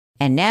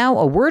And now,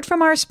 a word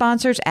from our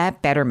sponsors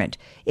at Betterment.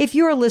 If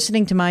you're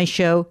listening to my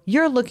show,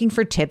 you're looking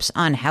for tips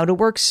on how to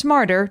work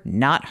smarter,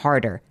 not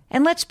harder.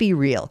 And let's be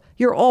real,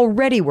 you're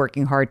already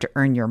working hard to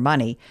earn your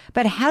money,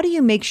 but how do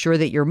you make sure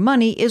that your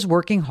money is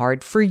working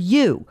hard for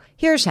you?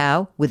 Here's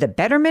how. With a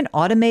Betterment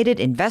automated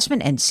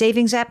investment and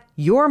savings app,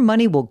 your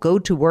money will go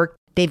to work.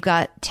 They've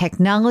got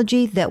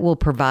technology that will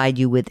provide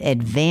you with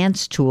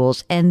advanced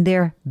tools, and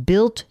they're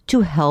built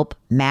to help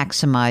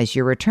maximize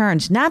your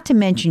returns, not to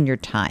mention your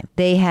time.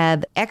 They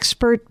have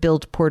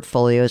expert-built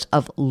portfolios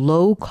of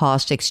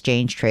low-cost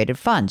exchange-traded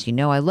funds. You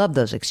know I love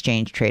those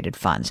exchange-traded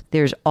funds.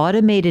 There's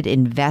automated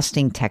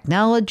investing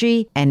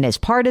technology, and as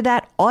part of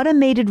that,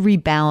 automated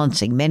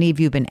rebalancing. Many of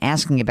you have been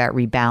asking about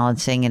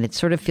rebalancing, and it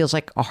sort of feels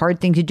like a hard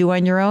thing to do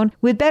on your own.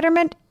 With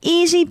Betterment,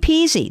 easy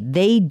peasy.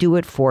 They do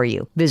it for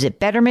you. Visit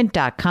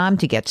Betterment.com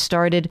to get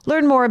started.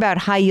 Learn more about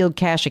high-yield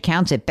cash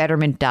accounts at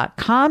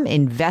Betterment.com.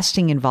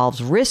 Investing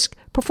involves risk.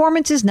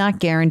 Performance is not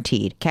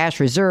guaranteed.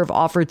 Cash reserve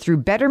offered through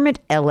Betterment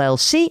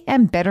LLC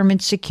and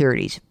Betterment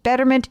Securities.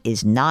 Betterment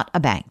is not a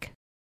bank.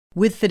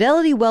 With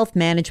Fidelity Wealth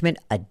Management,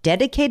 a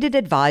dedicated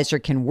advisor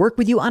can work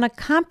with you on a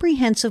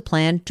comprehensive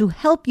plan to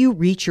help you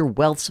reach your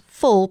wealth's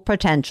full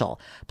potential.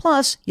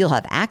 Plus, you'll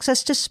have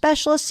access to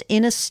specialists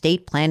in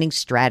estate planning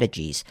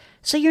strategies.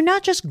 So you're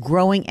not just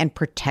growing and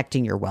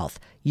protecting your wealth,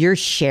 you're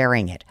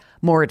sharing it.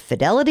 More at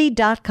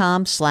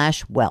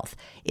fidelity.com/wealth.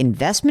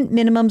 Investment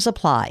minimums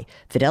apply.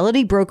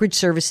 Fidelity Brokerage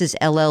Services,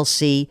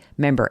 LLC,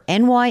 member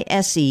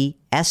NYSE,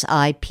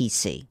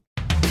 SIPC.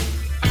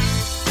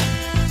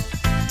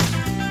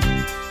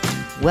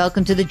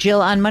 Welcome to the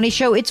Jill on Money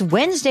Show. It's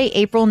Wednesday,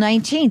 April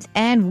 19th,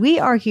 and we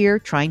are here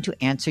trying to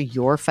answer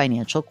your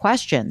financial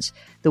questions.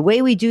 The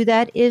way we do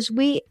that is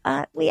we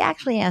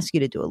actually ask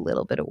you to do a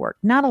little bit of work.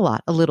 Not a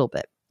lot, a little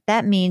bit.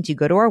 That means you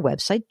go to our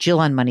website,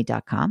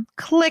 jillonmoney.com,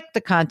 click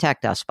the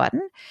Contact Us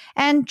button,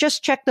 and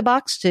just check the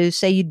box to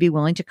say you'd be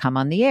willing to come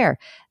on the air.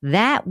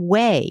 That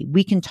way,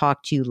 we can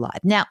talk to you live.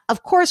 Now,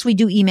 of course, we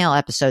do email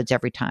episodes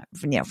every time,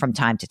 from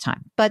time to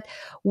time. But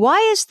why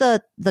is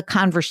the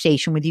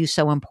conversation with you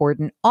so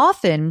important?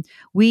 Often,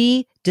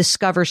 we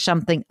discover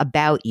something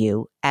about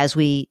you as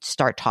we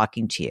start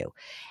talking to you.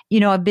 You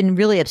know, I've been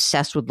really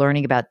obsessed with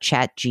learning about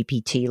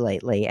ChatGPT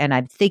lately, and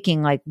I'm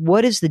thinking, like,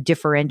 what is the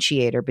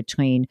differentiator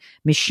between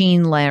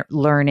machine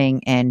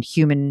learning and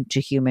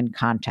human-to-human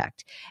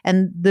contact?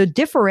 And the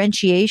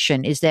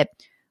differentiation is that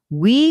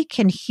we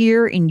can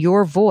hear in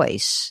your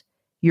voice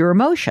your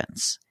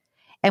emotions.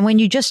 And when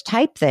you just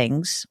type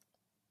things,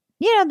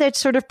 that's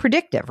sort of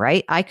predictive,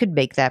 right? I could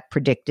make that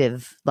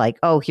predictive, like,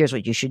 oh, here's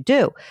what you should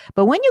do.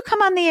 But when you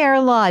come on the air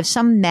live,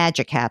 some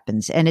magic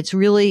happens, and it's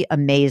really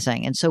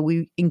amazing. And so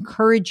we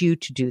encourage you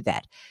to do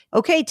that.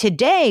 Okay,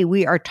 today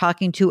we are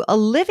talking to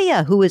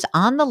Olivia, who is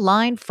on the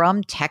line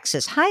from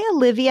Texas. Hi,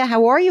 Olivia.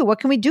 How are you? What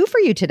can we do for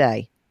you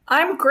today?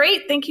 I'm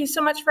great. Thank you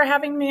so much for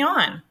having me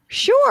on.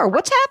 Sure.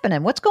 What's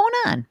happening? What's going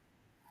on?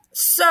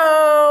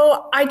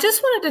 So I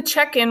just wanted to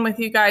check in with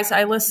you guys.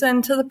 I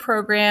listen to the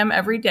program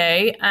every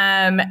day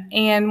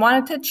and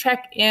wanted to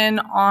check in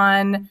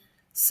on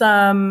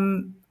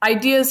some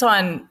ideas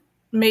on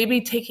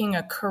maybe taking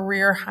a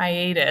career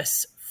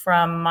hiatus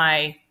from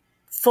my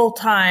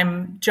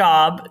full-time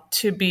job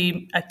to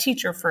be a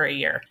teacher for a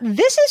year.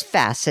 This is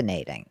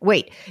fascinating.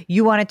 Wait,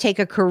 you want to take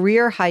a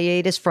career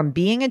hiatus from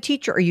being a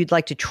teacher, or you'd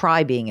like to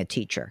try being a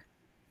teacher?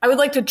 I would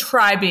like to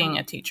try being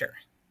a teacher.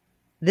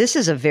 This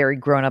is a very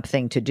grown-up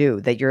thing to do,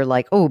 that you're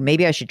like, oh,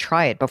 maybe I should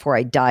try it before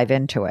I dive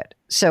into it.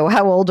 So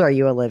how old are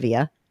you,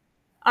 Olivia?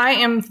 I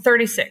am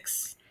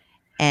 36.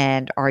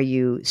 And are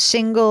you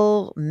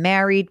single,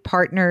 married,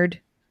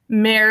 partnered?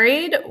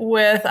 Married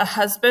with a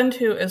husband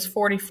who is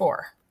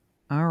 44.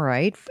 All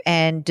right.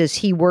 And does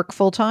he work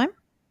full-time?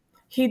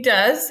 He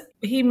does.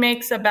 He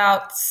makes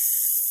about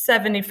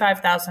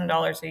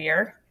 $75,000 a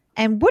year.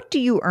 And what do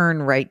you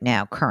earn right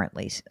now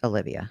currently,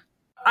 Olivia?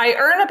 I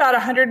earn about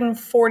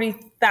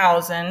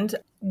 $140,000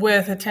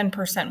 with a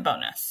 10%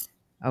 bonus.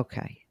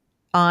 Okay.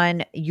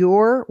 On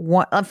your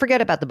one,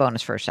 forget about the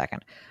bonus for a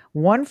second.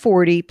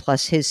 140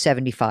 plus his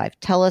 75.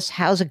 Tell us,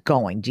 how's it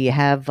going? Do you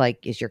have,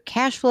 is your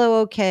cash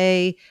flow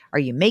okay? Are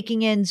you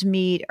making ends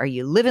meet? Are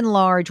you living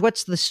large?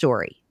 What's the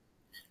story?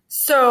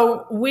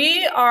 So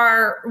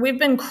we've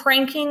been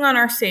cranking on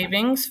our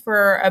savings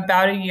for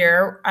about a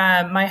year.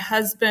 My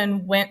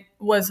husband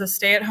was a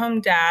stay-at-home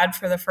dad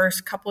for the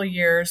first couple of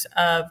years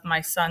of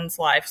my son's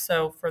life.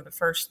 So for the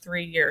first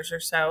 3 years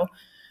or so,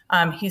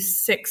 he's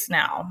 6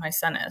 now. My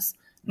son is.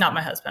 Not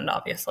my husband,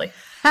 obviously.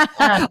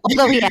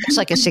 Although he acts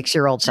like a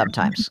 6-year-old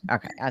sometimes.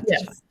 Okay.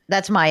 Yes.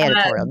 That's my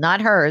editorial, not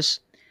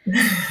hers.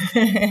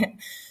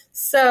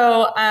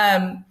 So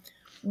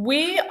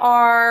we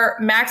are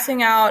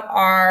maxing out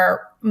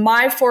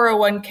my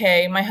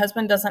 401k. My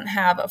husband doesn't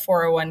have a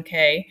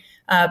 401k,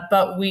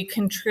 but we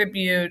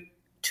contribute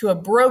to a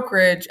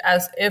brokerage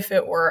as if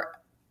it were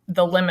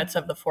the limits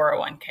of the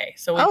 401k.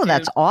 So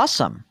that's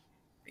awesome.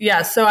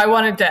 Yeah. So I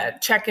wanted to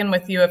check in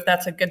with you if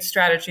that's a good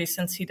strategy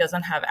since he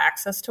doesn't have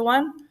access to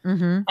one.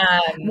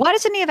 Mm-hmm. Why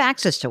doesn't he have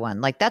access to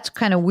one? That's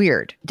kind of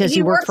weird. Does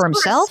he work for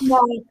himself?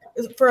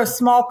 for a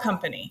small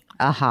company.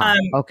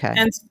 Okay.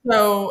 And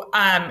so,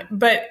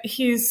 but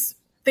he's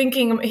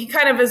thinking, he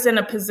kind of is in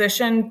a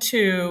position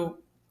to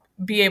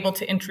be able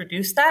to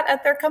introduce that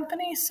at their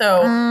company.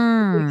 So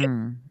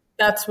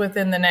that's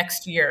within the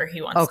next year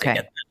he wants to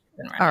get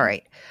that. All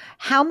right.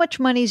 How much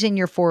money's in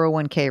your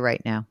 401k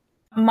right now?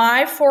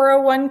 My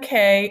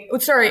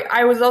 401k, sorry,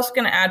 I was also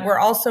going to add, we're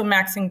also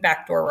maxing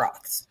backdoor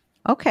Roths.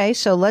 Okay,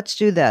 so let's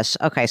do this.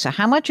 Okay, so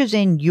how much is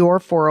in your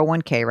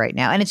 401k right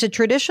now? And it's a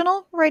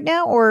traditional right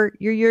now, or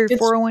your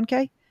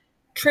 401k?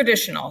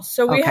 Traditional.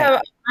 So I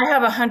have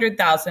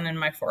 100,000 in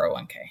my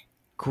 401k.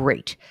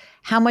 Great.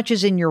 How much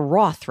is in your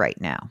Roth right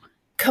now?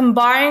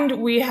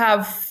 Combined, we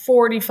have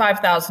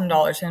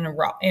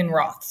 $45,000 in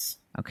Roths.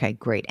 Okay,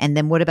 great. And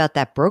then what about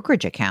that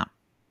brokerage account?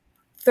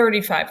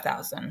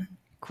 35,000.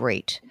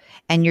 Great.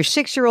 And your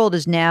 6-year-old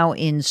is now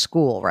in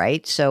school,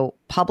 right? So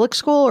public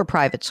school or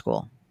private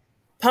school?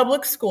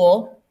 Public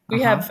school.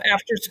 We have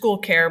after school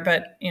care,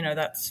 but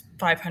that's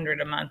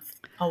 $500 a month.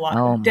 A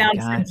lot down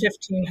from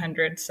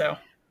 $1,500. So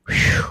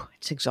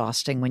it's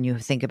exhausting when you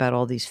think about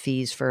all these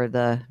fees for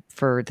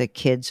the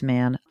kids,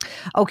 man.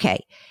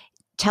 Okay,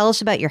 tell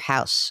us about your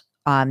house.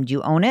 Do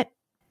you own it?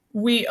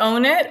 We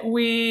own it.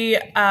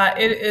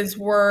 It is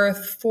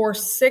worth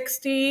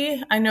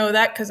 $460. I know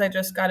that because I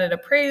just got it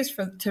appraised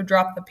to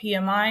drop the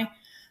PMI.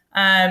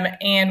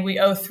 And we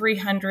owe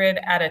 $300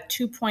 at a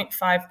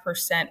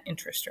 2.5%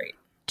 interest rate.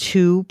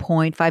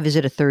 2.5. Is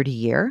it a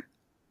 30-year?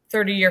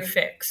 30-year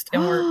fixed,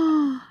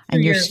 and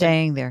you're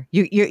staying there.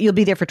 You'll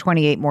be there for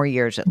 28 more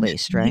years at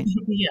least, right?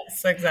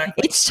 Yes,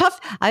 exactly. It's tough.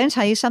 I'm going to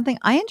tell you something.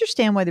 I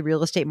understand why the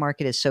real estate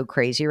market is so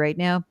crazy right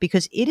now,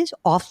 because it is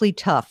awfully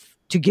tough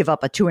to give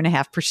up a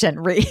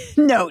 2.5% rate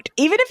note,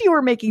 even if you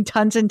were making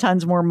tons and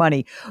tons more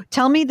money.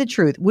 Tell me the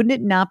truth. Wouldn't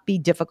it not be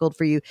difficult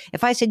for you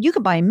if I said you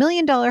could buy $1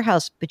 million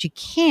house, but you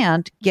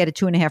can't get a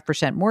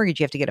 2.5% mortgage?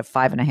 You have to get a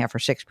 5.5% or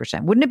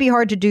 6%. Wouldn't it be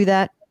hard to do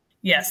that?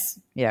 Yes.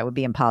 Yeah, it would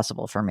be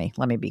impossible for me.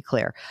 Let me be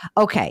clear.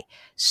 Okay.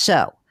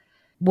 So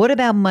what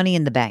about money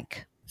in the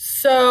bank?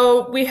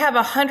 So we have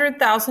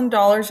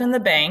 $100,000 in the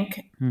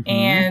bank,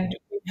 and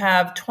we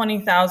have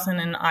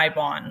 $20,000 in I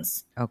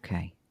bonds.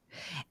 Okay.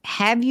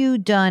 Have you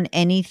done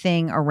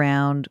anything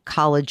around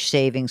college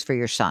savings for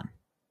your son?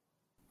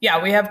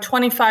 Yeah, we have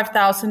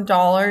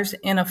 $25,000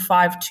 in a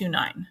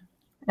 529,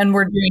 and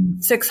we're doing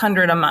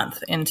 $600 a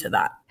month into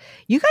that.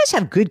 You guys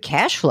have good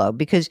cash flow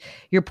because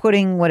you're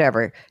putting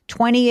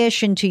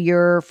 20-ish into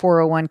your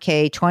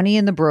 401k, 20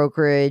 in the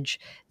brokerage,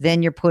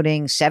 then you're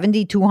putting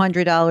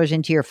 $7,200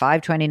 into your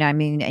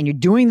 529, and you're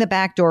doing the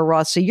backdoor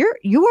Roth. So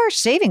you are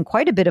saving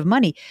quite a bit of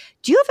money.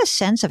 Do you have a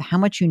sense of how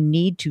much you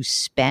need to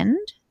spend?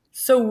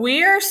 So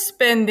we are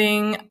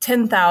spending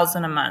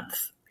 $10,000 a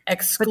month,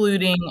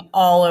 excluding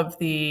all of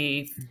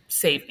the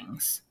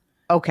savings.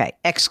 Okay,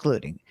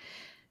 excluding.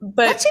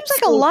 But that seems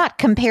like a lot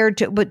compared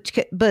to,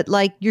 but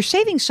like you're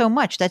saving so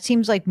much. That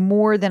seems like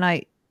more than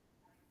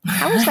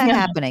how is that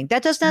happening?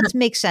 That does not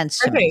make sense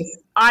to me.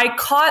 I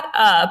caught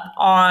up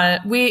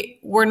on,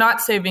 we're not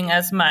saving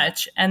as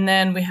much. And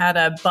then we had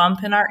a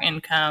bump in our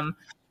income.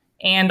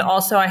 And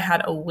also I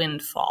had a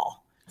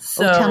windfall.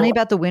 So tell me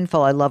about the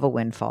windfall. I love a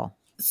windfall.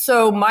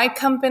 So my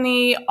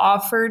company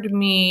offered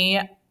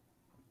me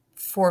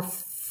for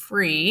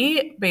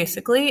free,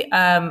 basically,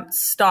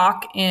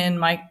 stock in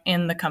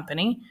the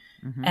company.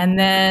 And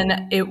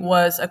then it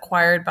was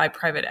acquired by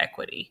private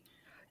equity.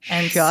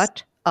 And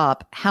shut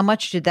up. How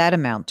much did that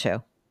amount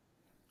to?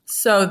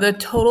 So the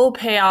total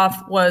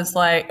payoff was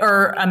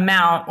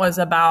amount was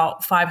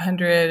about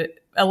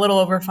a little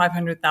over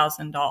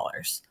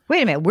 $500,000.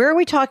 Wait a minute. Where are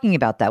we talking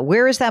about that?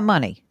 Where is that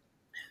money?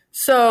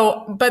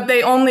 So, but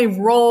I only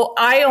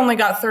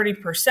got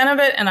 30% of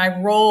it, and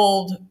I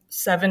rolled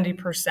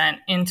 70%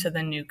 into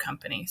the new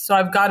company. So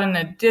I've got an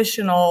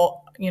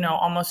additional,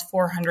 almost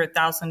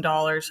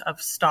 $400,000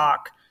 of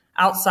stock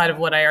outside of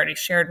what I already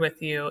shared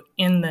with you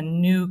in the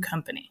new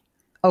company.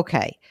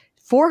 Okay.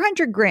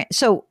 $400,000.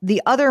 So the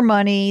other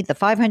money, the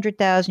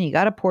 $500,000, you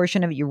got a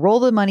portion of it, you roll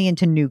the money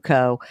into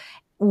NewCo.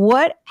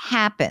 What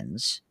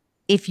happens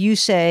if you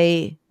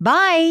say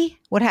bye?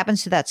 What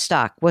happens to that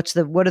stock? What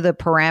are the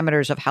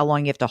parameters of how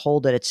long you have to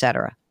hold it, et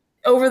cetera?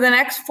 Over the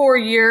next 4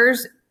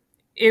 years,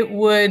 it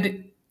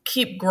would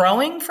keep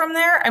growing from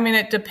there. I mean,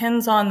 it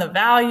depends on the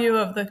value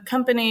of the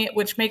company,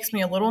 which makes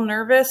me a little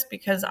nervous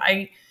because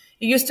it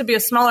used to be a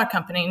smaller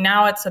company.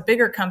 Now it's a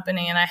bigger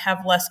company and I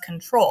have less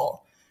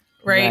control.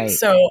 Right.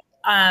 So,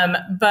 if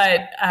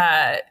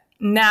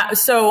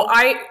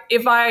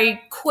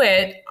I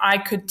quit, I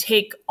could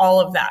take all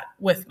of that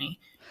with me.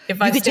 If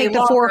you could take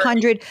the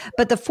 400,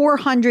 but the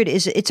 400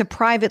 it's a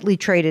privately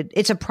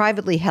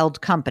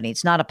held company.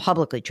 It's not a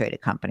publicly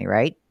traded company,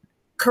 right?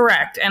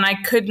 Correct. And I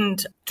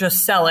couldn't just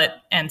sell it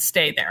and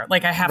stay there.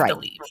 Like I have to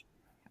leave.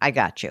 I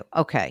got you.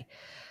 Okay.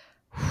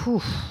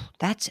 Whew.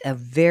 That's a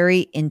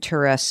very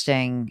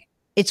interesting.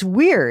 It's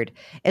weird.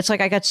 It's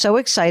like I got so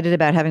excited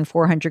about having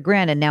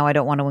 $400,000 and now I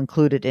don't want to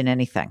include it in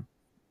anything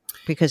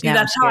because now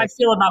that's how I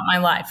feel about my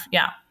life.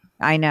 Yeah.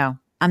 I know.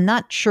 I'm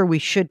not sure we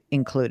should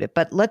include it,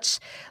 but let's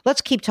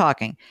keep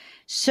talking.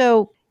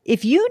 So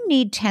If you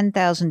need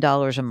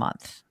 $10,000 a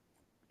month,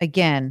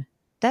 again,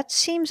 that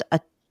seems a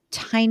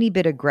tiny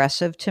bit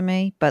aggressive to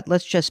me, but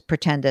let's just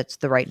pretend that's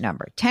the right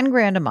number. 10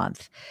 grand a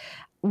month.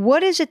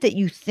 What is it that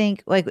you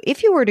think, like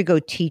if you were to go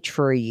teach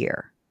for a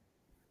year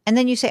and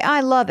then you say,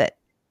 I love it.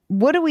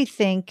 What do we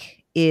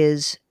think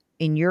is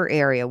in your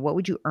area? What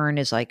would you earn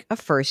as like a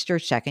first or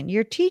second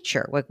year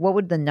teacher? Like what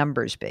would the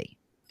numbers be?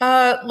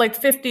 Like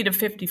 50 to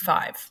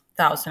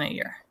 55,000 a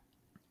year.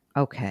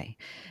 Okay.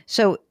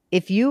 So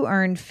if you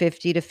earn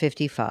 50 to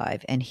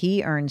 55 and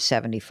he earns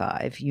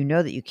 75, you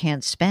know that you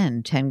can't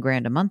spend 10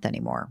 grand a month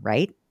anymore,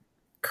 right?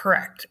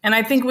 Correct. And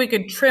I think we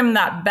could trim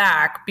that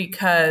back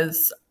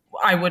because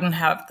I wouldn't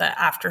have the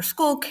after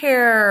school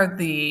care,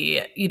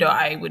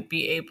 I would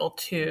be able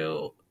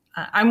to,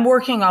 I'm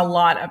working a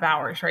lot of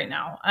hours right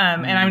now.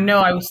 And I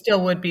know I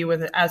still would be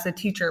with it as a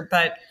teacher,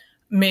 but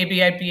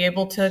maybe I'd be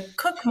able to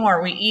cook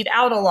more. We eat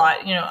out a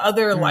lot,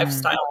 other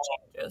lifestyle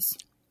changes.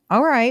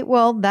 All right.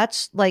 Well,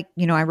 that's like,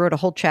 I wrote a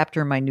whole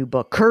chapter in my new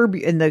book, Curb,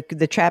 and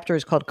the chapter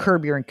is called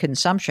Curb Your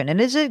Consumption. And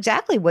it's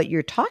exactly what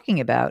you're talking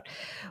about,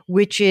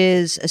 which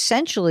is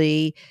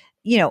essentially,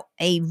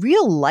 a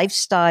real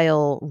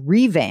lifestyle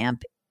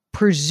revamp,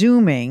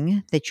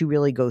 presuming that you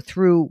really go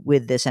through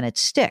with this and it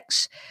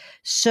sticks.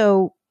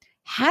 So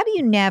how do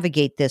you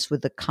navigate this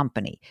with the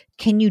company?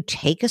 Can you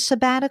take a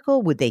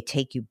sabbatical? Would they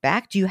take you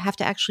back? Do you have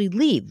to actually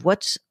leave?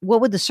 What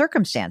would the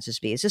circumstances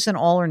be? Is this an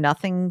all or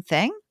nothing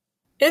thing?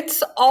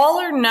 It's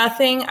all or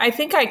nothing. I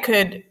think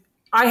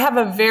I have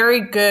a very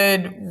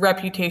good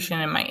reputation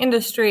in my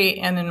industry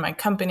and in my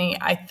company.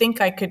 I think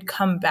I could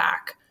come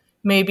back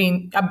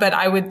maybe, but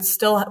I would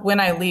still, when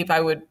I leave, I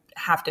would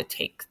have to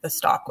take the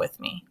stock with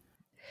me.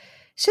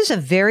 This is a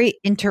very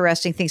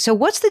interesting thing. So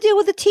what's the deal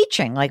with the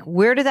teaching? Like,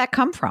 where did that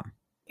come from?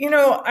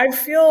 I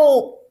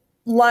feel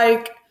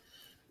like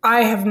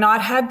I have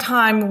not had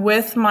time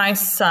with my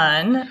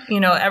son,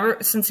 ever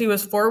since he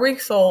was 4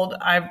 weeks old.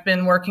 I've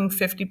been working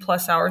 50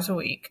 plus hours a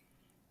week.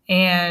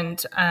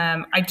 And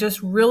I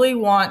just really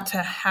want to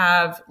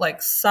have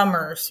like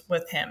summers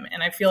with him.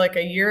 And I feel like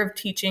a year of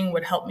teaching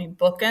would help me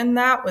bookend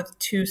that with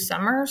 2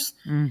 summers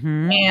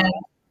and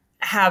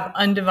have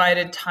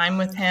undivided time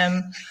with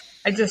him.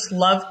 I just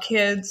love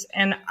kids.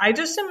 And I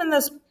just am in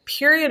this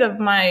period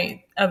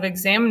of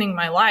examining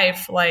my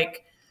life,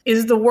 like,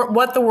 is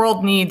what the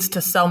world needs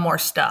to sell more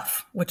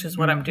stuff, which is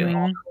what I'm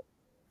doing.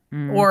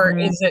 Or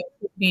is it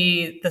to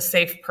be the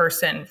safe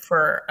person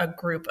for a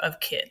group of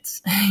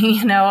kids?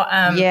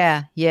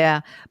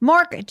 Yeah.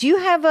 Mark, do you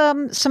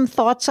have some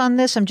thoughts on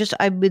this?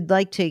 I would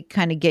like to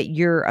kind of get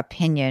your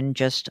opinion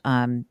just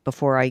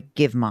before I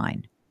give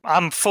mine.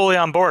 I'm fully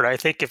on board. I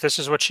think if this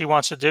is what she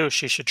wants to do,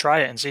 she should try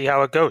it and see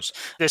how it goes.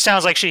 It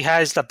sounds like she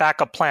has the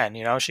backup plan.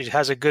 She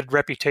has a good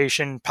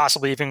reputation,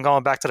 possibly even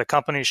going back to the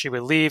company she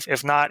would leave.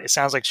 If not, it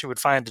sounds like she would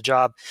find a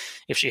job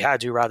if she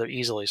had to rather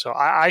easily. So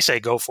I say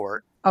go for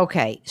it.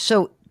 Okay.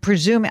 So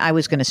I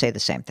was going to say the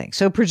same thing.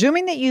 So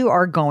presuming that you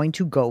are going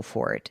to go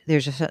for it,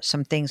 there's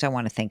some things I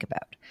want to think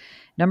about.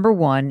 Number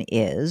one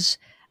is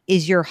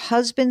your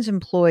husband's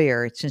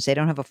employer, since they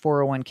don't have a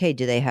 401k,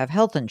 do they have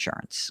health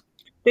insurance?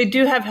 They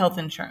do have health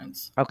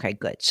insurance. Okay,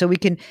 good. So we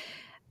can,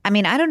 I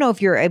don't know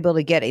if you're able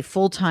to get a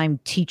full-time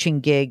teaching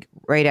gig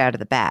right out of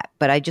the bat,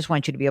 but I just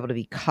want you to be able to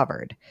be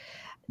covered.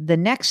 The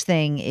next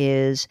thing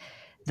is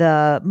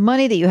the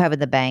money that you have in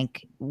the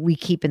bank, we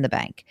keep in the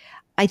bank.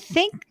 I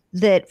think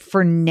that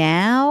for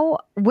now,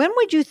 when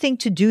would you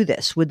think to do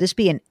this? Would this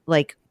be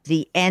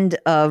the end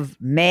of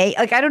May?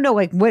 Like, I don't know,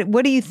 like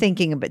what are you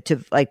thinking about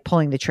to like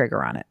pulling the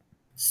trigger on it?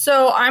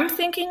 So I'm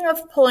thinking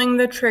of pulling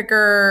the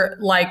trigger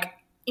like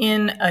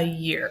in a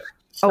year.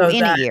 So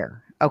in a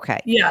year. Okay.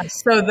 Yeah.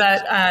 So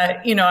that,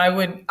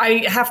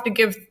 I have to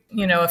give,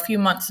 a few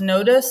months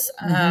notice.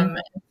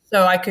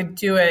 So I could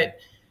do it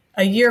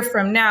a year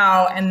from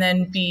now and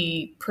then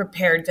be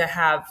prepared to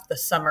have the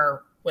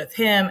summer with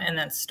him and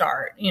then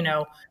start,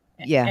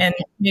 and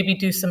maybe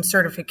do some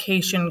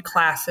certification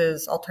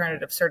classes,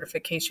 alternative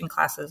certification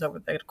classes over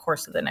the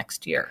course of the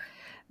next year.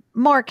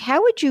 Mark,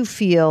 how would you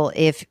feel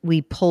if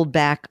we pulled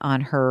back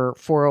on her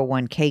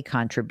 401k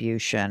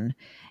contribution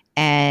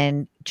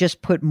and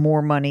just put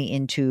more money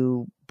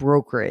into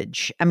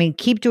brokerage?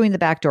 Keep doing the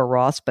backdoor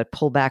Roths, but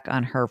pull back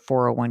on her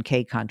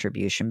 401k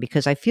contribution,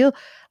 because I feel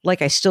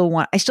like I still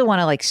want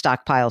to like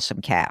stockpile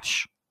some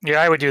cash. Yeah,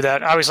 I would do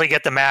that. Obviously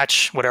get the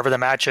match, whatever the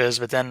match is,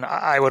 but then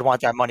I would want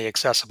that money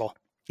accessible.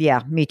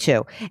 Yeah, me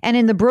too. And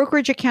in the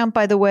brokerage account,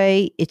 by the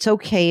way, it's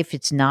okay if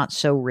it's not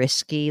so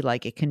risky.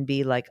 Like it can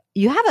be like,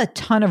 you have a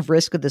ton of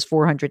risk with this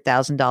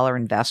 $400,000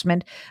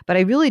 investment, but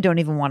I really don't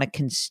even want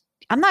to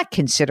I'm not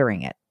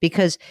considering it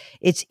because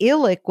it's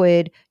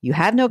illiquid. You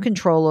have no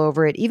control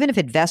over it. Even if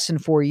it vests in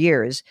 4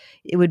 years,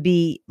 it would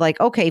be like,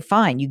 okay,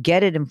 fine. You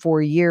get it in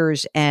 4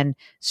 years. And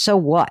so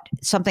what?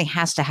 Something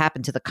has to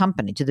happen to the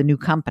company, to the new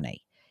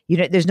company.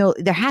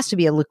 There has to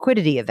be a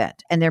liquidity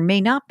event, and there may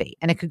not be.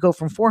 And it could go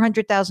from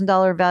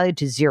 $400,000 value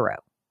to zero,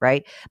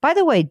 right? By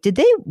the way, did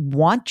they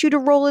want you to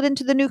roll it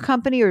into the new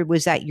company, or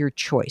was that your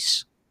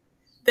choice?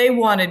 They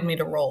wanted me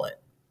to roll it.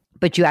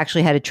 But you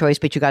actually had a choice,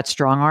 but you got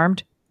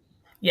strong-armed?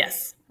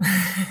 Yes.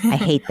 I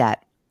hate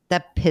that.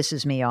 That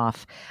pisses me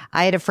off.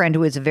 I had a friend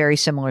who was a very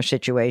similar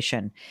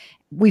situation.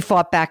 We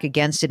fought back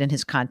against it in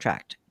his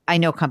contract. I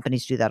know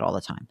companies do that all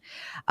the time.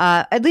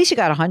 At least you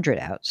got 100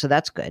 out, so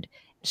that's good.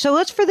 So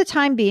let's, for the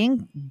time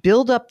being,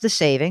 build up the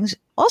savings.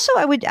 Also,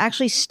 I would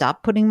actually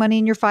stop putting money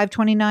in your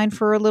 529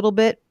 for a little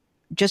bit.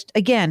 Just,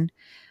 again,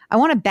 I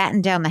want to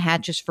batten down the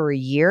hatches for a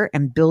year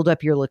and build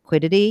up your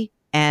liquidity.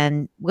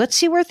 And let's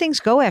see where things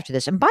go after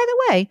this. And by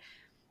the way,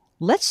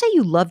 let's say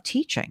you love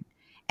teaching.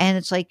 And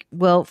it's like,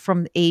 well,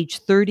 from age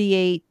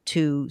 38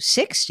 to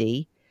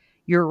 60,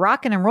 you're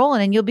rocking and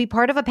rolling and you'll be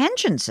part of a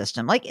pension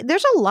system. Like,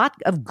 there's a lot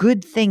of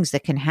good things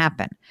that can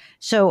happen.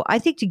 So I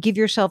think to give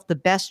yourself the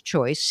best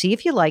choice, see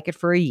if you like it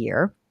for a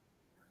year.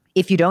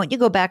 If you don't, you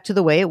go back to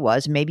the way it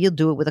was. Maybe you'll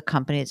do it with a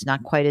company that's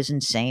not quite as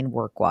insane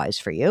work-wise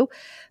for you.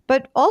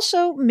 But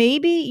also,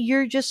 maybe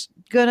you're just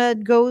going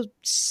to go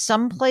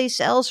someplace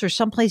else or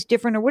someplace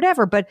different or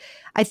whatever. But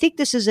I think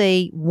this is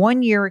a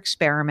one-year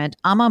experiment.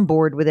 I'm on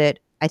board with it.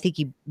 I think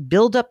you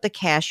build up the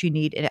cash you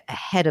need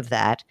ahead of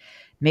that.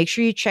 Make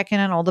sure you check in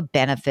on all the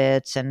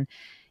benefits. And,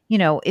 you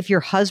know, if your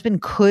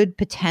husband could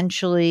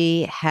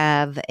potentially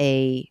have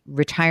a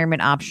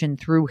retirement option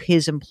through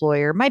his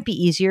employer, it might be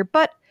easier.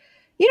 But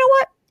you know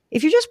what?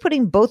 If you're just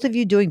putting both of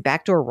you doing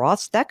backdoor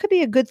Roths, that could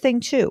be a good thing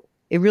too.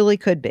 It really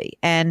could be.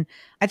 And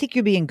I think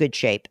you'll be in good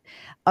shape.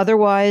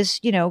 Otherwise,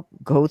 you know,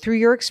 go through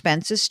your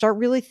expenses, start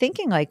really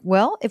thinking like,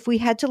 well, if we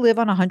had to live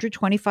on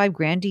 125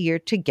 grand a year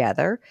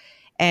together,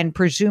 and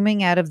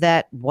presuming out of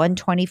that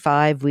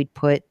 125, we'd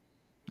put,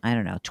 I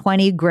don't know,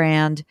 20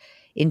 grand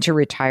into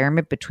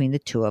retirement between the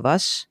two of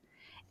us.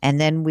 And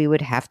then we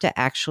would have to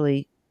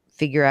actually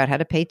figure out how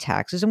to pay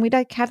taxes. And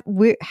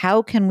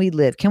how can we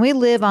live? Can we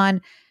live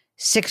on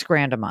 6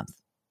 grand a month?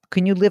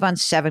 Can you live on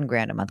 7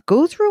 grand a month?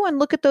 Go through and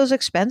look at those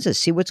expenses,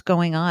 see what's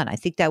going on. I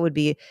think that would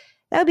be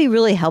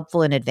really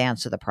helpful in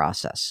advance of the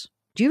process.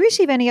 Do you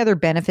receive any other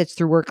benefits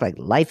through work, like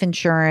life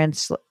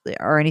insurance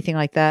or anything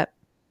like that?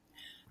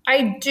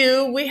 I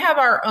do. We have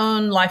our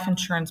own life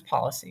insurance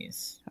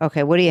policies.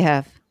 Okay. What do you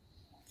have?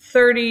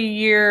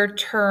 30-year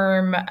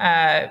term,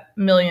 $1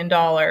 million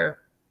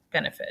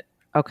benefit.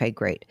 Okay,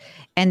 great.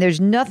 And there's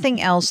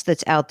nothing else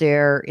that's out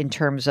there in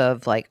terms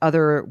of like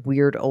other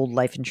weird old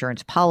life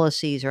insurance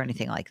policies or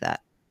anything like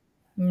that?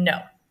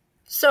 No.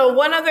 So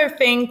one other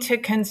thing to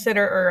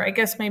consider, or I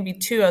guess maybe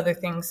two other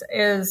things,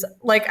 is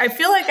like I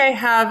feel like I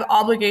have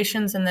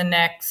obligations in the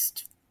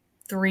next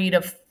 3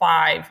 to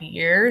 5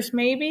 years,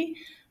 maybe.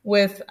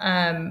 With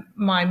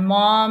my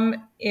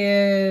mom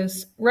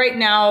is right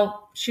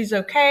now, she's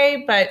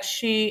okay, but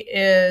she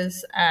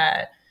is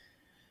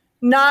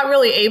not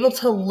really able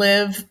to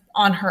live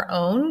on her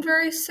own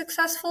very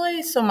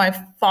successfully. So my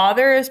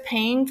father is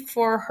paying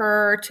for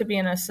her to be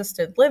in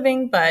assisted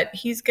living, but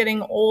he's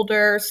getting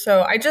older.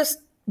 So I just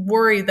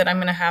worry that I'm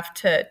going to have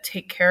to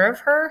take care of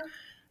her.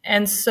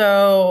 And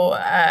so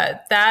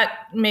that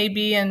may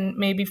be in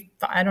maybe,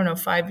 I don't know,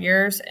 5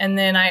 years. And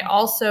then I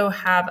also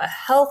have a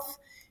health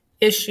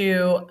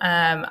issue.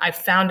 I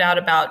found out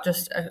about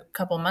just a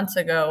couple months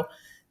ago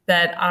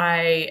that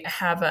I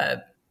have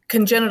a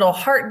congenital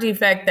heart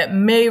defect that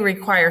may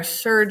require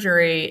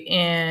surgery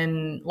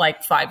in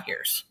like 5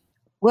 years.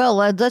 Well,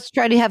 let's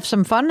try to have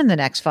some fun in the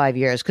next 5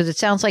 years, because it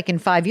sounds like in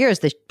 5 years,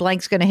 the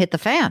blank's going to hit the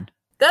fan.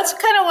 That's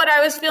kind of what I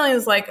was feeling,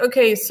 is like,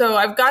 okay, so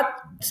I've got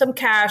some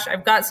cash,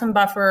 I've got some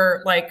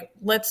buffer, like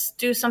let's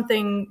do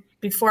something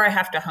before I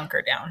have to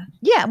hunker down.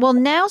 Yeah, well,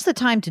 now's the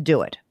time to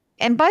do it.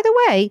 And by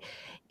the way,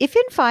 if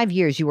in 5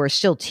 years you are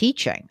still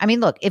teaching, I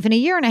mean, look, if in a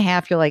year and a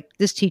half you're like,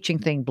 this teaching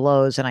thing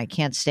blows and I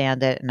can't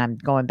stand it and I'm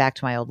going back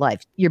to my old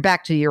life, you're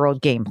back to your old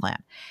game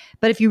plan.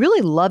 But if you really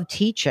love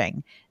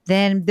teaching,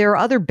 then there are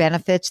other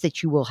benefits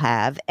that you will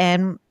have.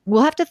 And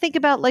we'll have to think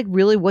about like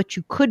really what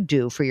you could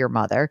do for your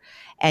mother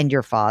and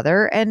your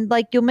father. And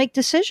like, you'll make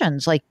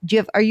decisions. Like,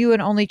 are you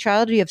an only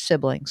child or do you have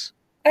siblings?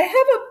 I have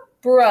a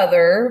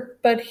brother,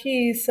 but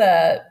he's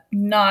not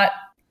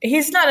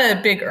a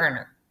big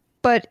earner.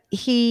 But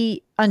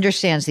he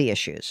understands the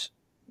issues.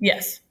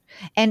 Yes.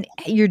 And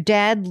your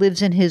dad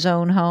lives in his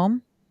own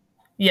home?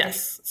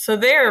 Yes. So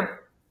they're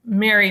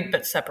married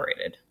but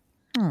separated.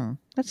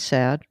 That's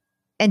sad.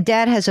 And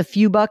dad has a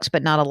few bucks,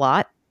 but not a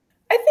lot?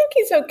 I think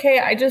he's okay.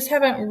 I just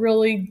haven't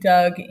really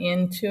dug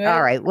into it.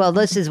 All right. Well,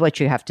 this is what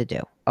you have to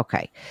do.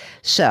 Okay.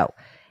 So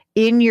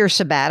in your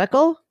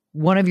sabbatical,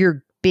 one of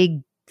your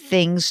big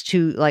things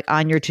to like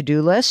on your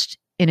to-do list,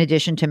 in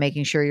addition to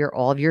making sure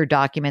all of your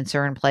documents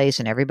are in place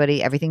and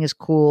everything is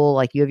cool,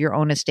 like you have your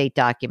own estate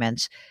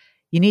documents,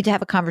 you need to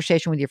have a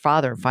conversation with your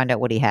father and find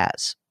out what he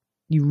has.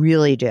 You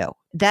really do.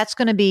 That's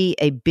going to be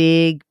a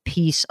big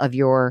piece of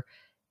your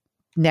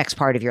next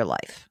part of your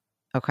life.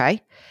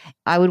 Okay.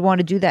 I would want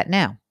to do that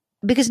now,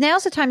 because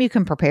now's the time you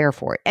can prepare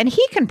for it and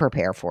he can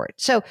prepare for it.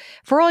 So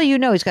for all you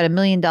know, he's got $1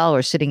 million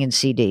sitting in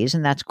CDs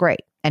and that's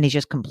great. And he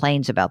just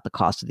complains about the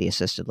cost of the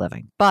assisted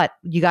living, but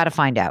you got to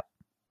find out.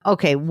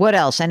 Okay, what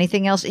else?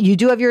 Anything else? You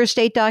do have your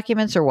estate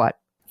documents or what?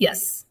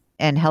 Yes.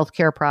 And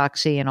healthcare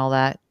proxy and all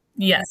that?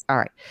 Yes. All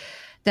right.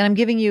 then I'm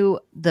giving you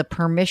the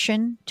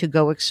permission to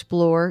go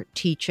explore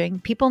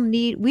teaching.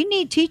 We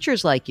need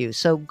teachers like you.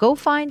 So go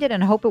find it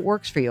and hope it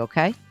works for you,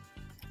 okay?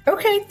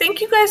 Okay,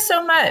 thank you guys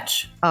so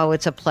much. Oh,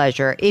 it's a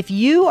pleasure. If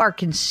you are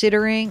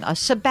considering a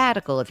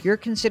sabbatical, if you're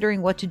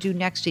considering what to do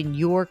next in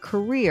your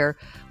career,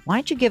 why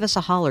don't you give us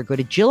a holler? Go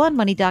to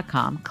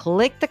JillOnMoney.com,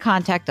 click the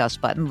Contact Us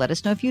button. Let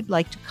us know if you'd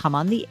like to come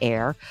on the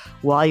air.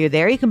 While you're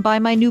there, you can buy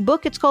my new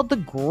book. It's called The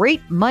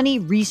Great Money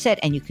Reset,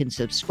 and you can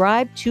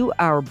subscribe to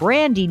our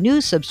brandy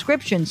new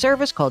subscription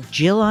service called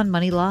Jill on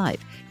Money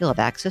Live. You'll have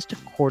access to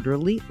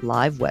quarterly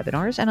live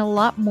webinars and a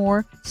lot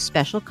more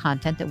special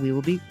content that we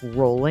will be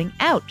rolling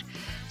out.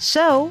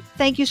 So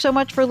thank you so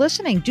much for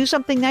listening. Do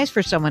something nice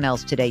for someone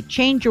else today.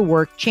 Change your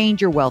work,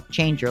 change your wealth,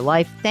 change your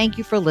life. Thank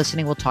you for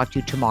listening. We'll talk to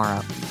you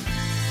tomorrow.